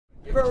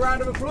Give her a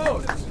round of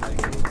applause.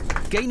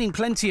 Gaining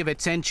plenty of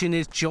attention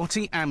is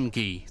Jyoti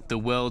Amge, the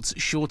world's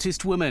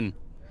shortest woman.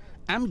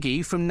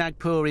 Amge from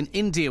Nagpur in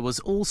India was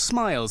all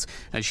smiles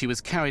as she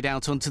was carried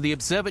out onto the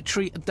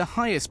observatory at the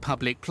highest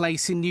public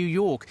place in New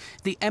York,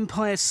 the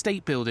Empire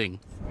State Building.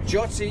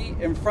 Jyoti,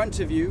 in front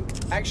of you,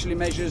 actually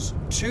measures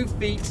 2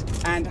 feet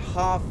and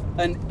half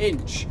an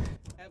inch.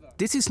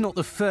 This is not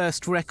the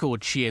first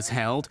record she has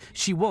held.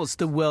 She was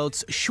the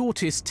world's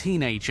shortest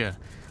teenager.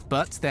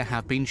 But there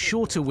have been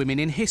shorter women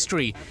in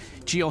history.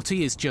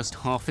 Jyoti is just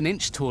half an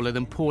inch taller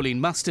than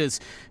Pauline Musters,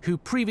 who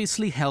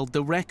previously held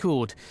the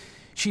record.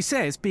 She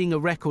says being a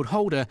record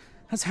holder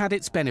has had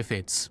its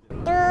benefits.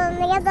 तो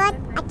मुझे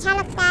बहुत अच्छा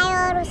लगता है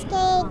और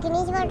उसके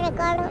Guinness world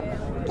record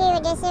की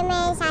वजह से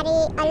मैं सारी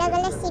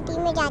अलग-अलग सिटी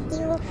में जाती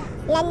हूँ,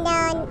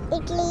 लंदन,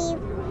 इटली,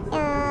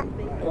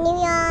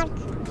 न्यूयॉर्क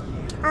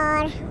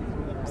और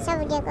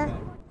सब जगह।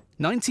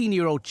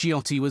 19-year-old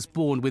Jyoti was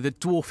born with a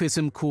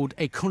dwarfism called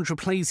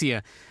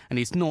achondroplasia and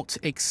is not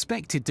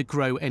expected to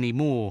grow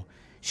anymore.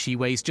 She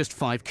weighs just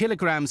 5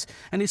 kilograms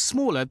and is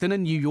smaller than a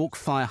New York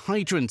fire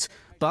hydrant,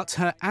 but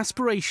her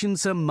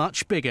aspirations are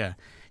much bigger.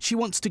 She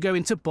wants to go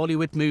into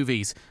Bollywood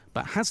movies,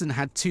 but hasn't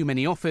had too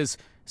many offers,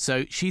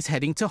 so she's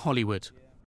heading to Hollywood.